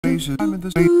Alright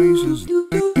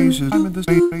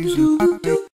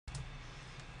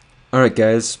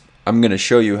guys, I'm going to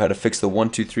show you how to fix the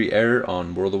 123 error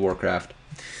on World of Warcraft.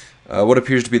 What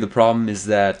appears to be the problem is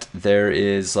that there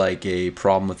is like a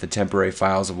problem with the temporary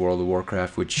files of World of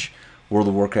Warcraft, which World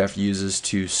of Warcraft uses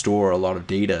to store a lot of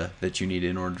data that you need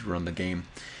in order to run the game.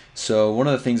 So one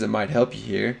of the things that might help you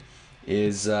here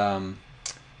is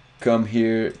come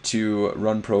here to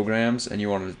run programs, and you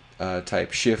want to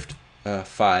type shift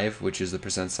 5, which is the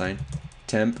 %,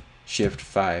 temp shift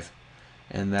 5,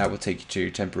 and that will take you to your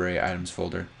temporary items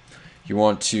folder. You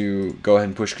want to go ahead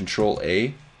and push Control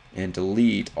A and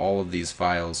delete all of these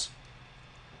files,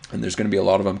 and there's going to be a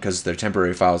lot of them because they're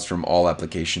temporary files from all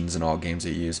applications and all games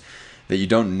that you use that you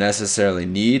don't necessarily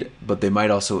need, but they might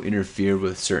also interfere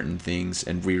with certain things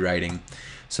and rewriting.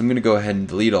 So I'm going to go ahead and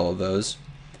delete all of those,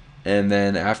 and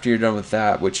then after you're done with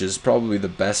that, which is probably the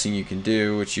best thing you can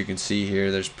do, which you can see here,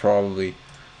 there's probably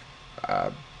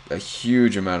a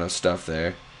huge amount of stuff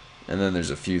there, and then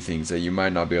there's a few things that you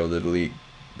might not be able to delete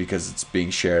because it's being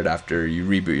shared after you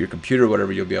reboot your computer or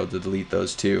whatever. You'll be able to delete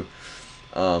those too,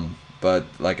 but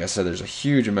like I said, there's a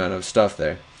huge amount of stuff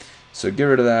there. So get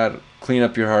rid of that, clean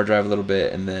up your hard drive a little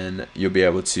bit, and then you'll be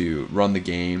able to run the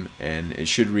game and it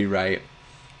should rewrite.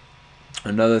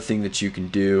 Another thing that you can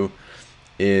do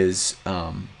is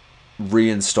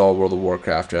reinstall World of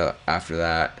Warcraft after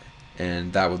that,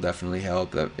 and that will definitely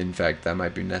help. In fact, that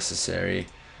might be necessary.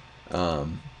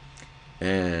 And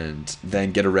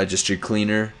then get a registry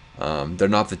cleaner. They're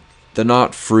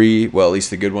not free. Well, at least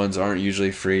the good ones aren't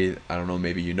usually free. I don't know,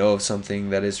 maybe you know of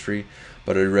something that is free,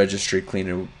 but a registry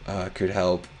cleaner could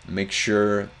help. Make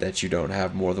sure that you don't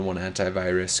have more than one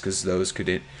antivirus, because those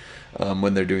could,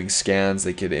 when they're doing scans,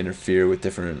 they could interfere with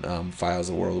different files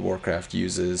that World of Warcraft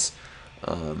uses.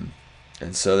 And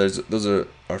so those are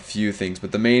a few things,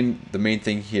 but the main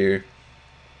thing here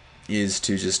is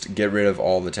to just get rid of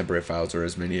all the temporary files, or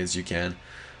as many as you can.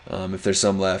 If there's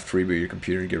some left, reboot your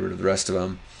computer and get rid of the rest of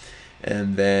them.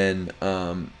 And then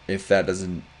if that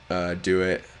doesn't do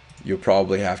it, you'll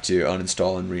probably have to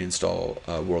uninstall and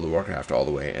reinstall World of Warcraft all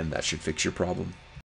the way, and that should fix your problem.